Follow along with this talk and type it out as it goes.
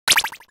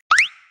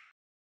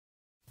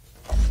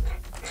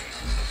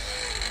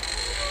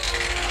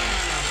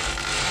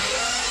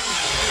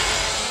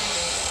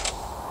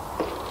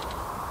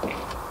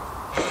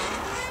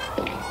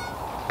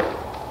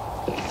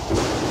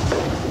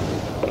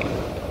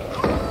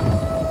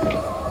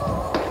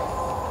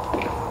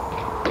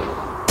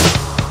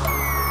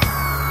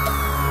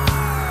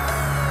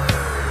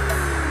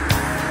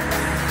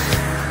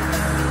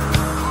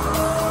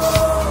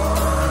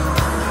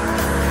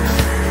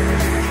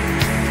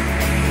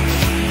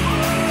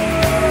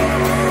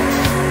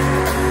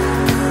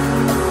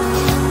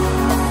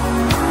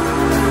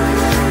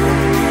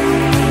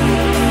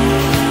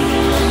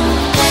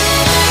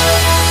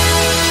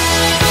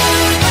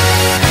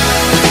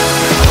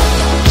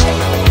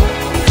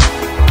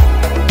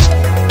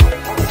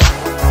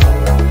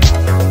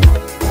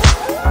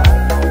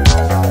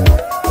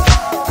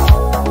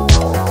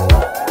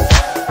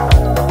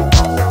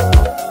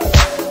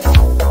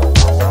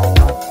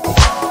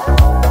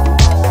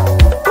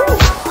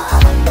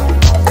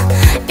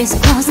It's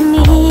close to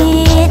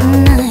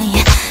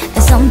midnight,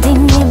 and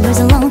something neighbors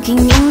are looking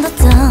in the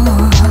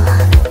dark.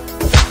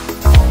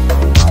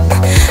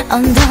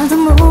 Under the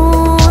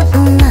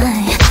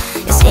moonlight,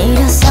 you say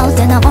to yourself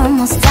that I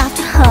almost stopped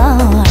your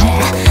heart.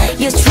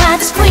 You try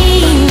to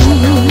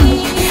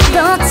scream,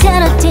 but try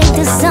to take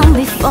the sound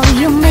before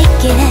you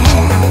make it.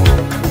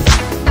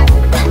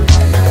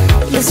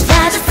 You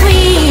try to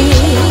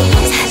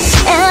freeze,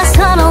 and I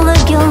start to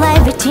look your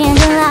life between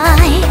the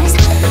lines.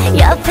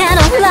 You're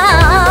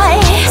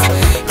paralyzed,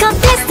 'cause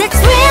this is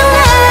real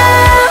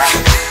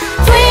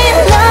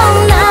love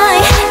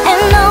night, and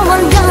no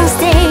one gonna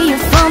stay you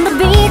from the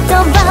beat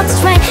about the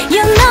train.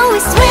 You know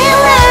it's real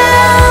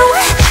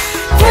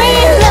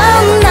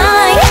love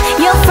night.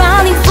 You're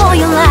fighting for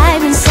your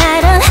life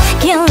inside a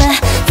killer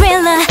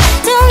thriller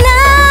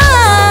tonight.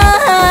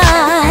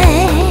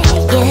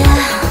 Yeah.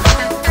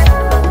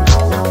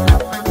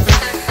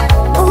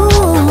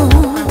 Ooh.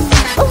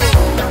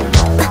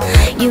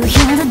 You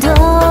hear the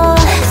door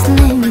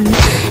slam,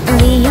 and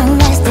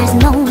realize there's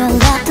no one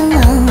left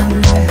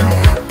alone.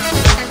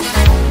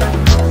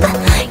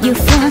 You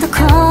feel the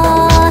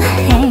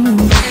calling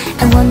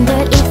and wonder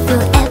if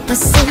you'll ever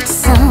see the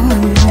sun.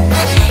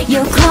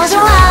 You close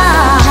your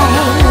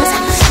eyes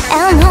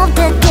and hope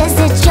that this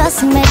is just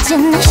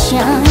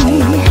imagination,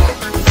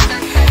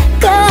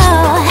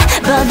 girl.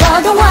 But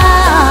all the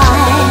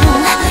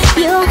while,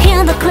 you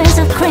hear the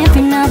crystal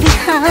creeping up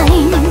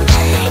behind.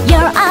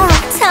 You're out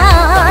of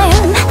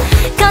time,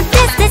 'cause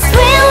this is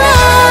real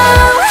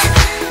love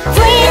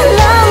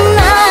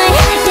night.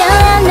 There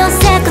are no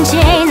second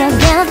chance, I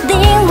can't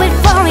think with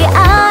for your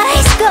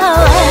eyes,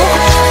 girl.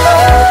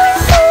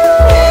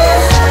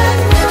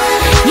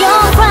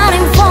 You're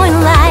fighting for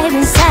your life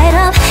inside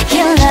of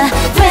killer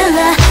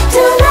thriller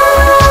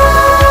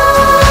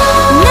tonight.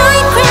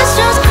 Night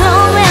crystals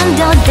cold and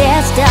the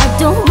dead start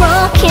to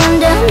walk in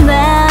the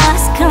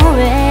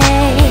masquerade.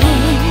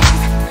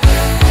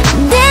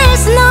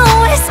 There's no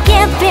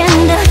escaping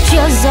the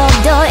jaws of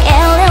the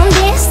alien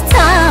this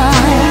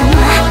time.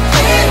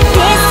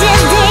 This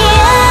is the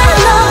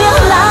end of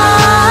your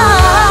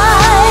life.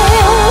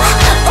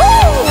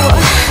 Ooh.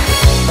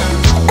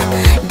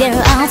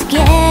 They're out to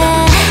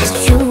get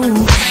you.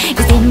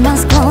 Your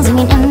demons closing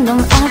in on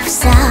every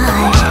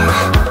side.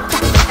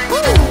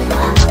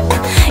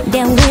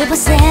 They will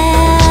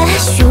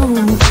possess you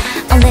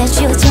unless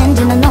you change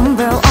the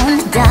number on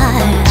the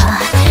dial.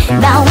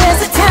 Now is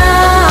the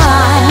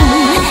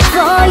time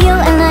for you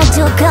and I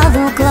to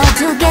cuddle close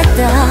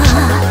together.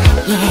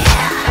 Yeah.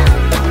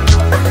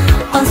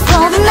 But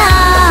for the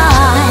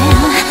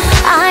night,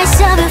 I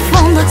saw it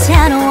from the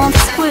channel on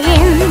the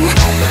screen.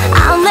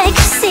 I'll make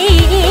you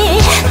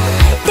see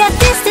that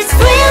this is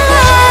real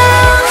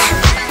love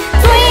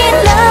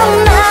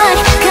night.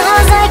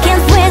 'Cause I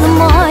can't breathe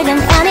more than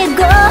any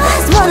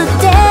ghost for the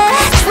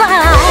death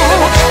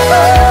right.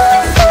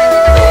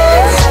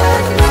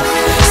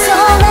 So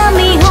let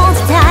me hold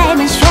tight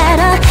and try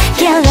to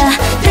killer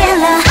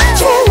thriller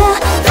thriller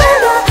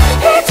thriller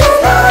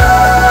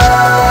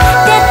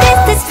tonight. That this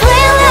is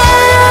real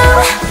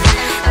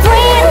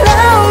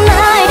love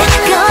night.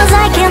 'Cause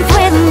I can't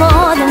breathe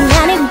more than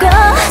any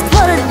ghost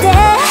for the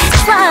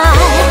death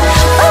right.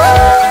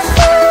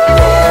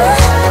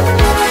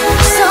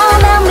 So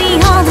let me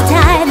hold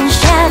tight and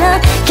try to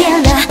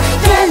killer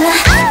thriller.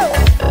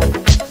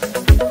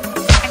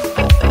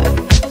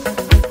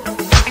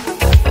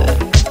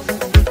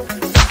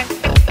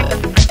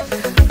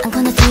 I'm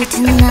gonna do it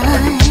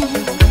tonight.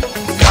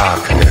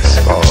 Darkness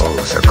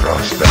falls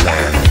across the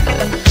land.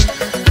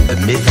 The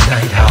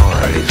midnight hour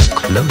is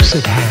close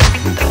at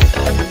hand.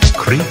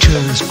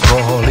 Creatures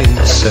crawl in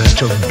search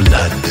of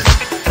blood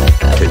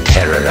to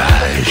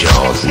terrorize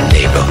your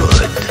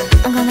neighborhood.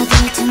 I'm gonna do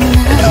it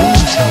tonight.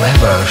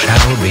 Whosoever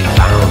shall be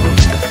found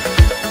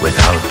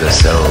without the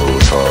soul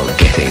for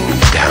getting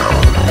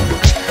down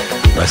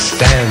must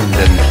stand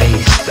and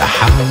face the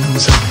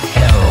hounds of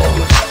hell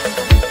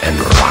and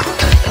rot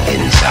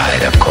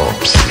inside a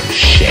corpse's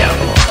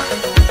shell.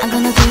 I'm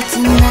gonna do it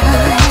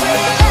tonight.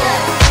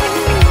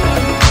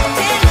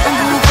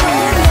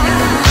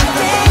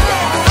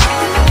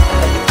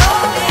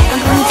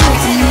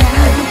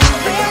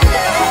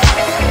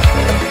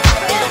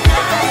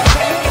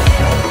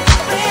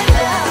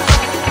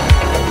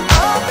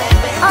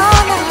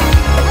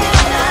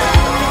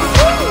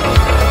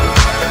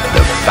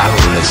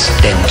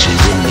 Stench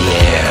is in the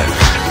air,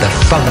 the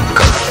funk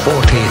of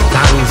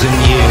 40,000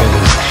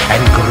 years,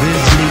 and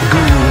grisly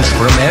ghouls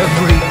from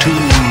every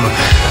tomb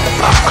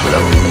are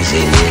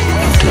closing in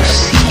to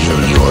seal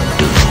your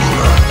doom.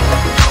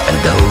 And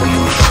though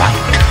you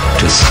fight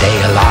to stay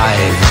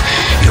alive,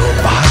 your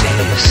body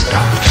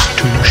starts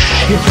to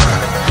shiver,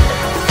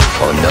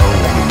 for no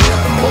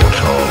mere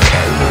mortal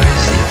can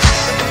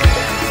resist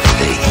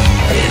the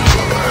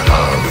evil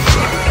of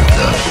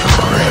the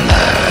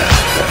thriller.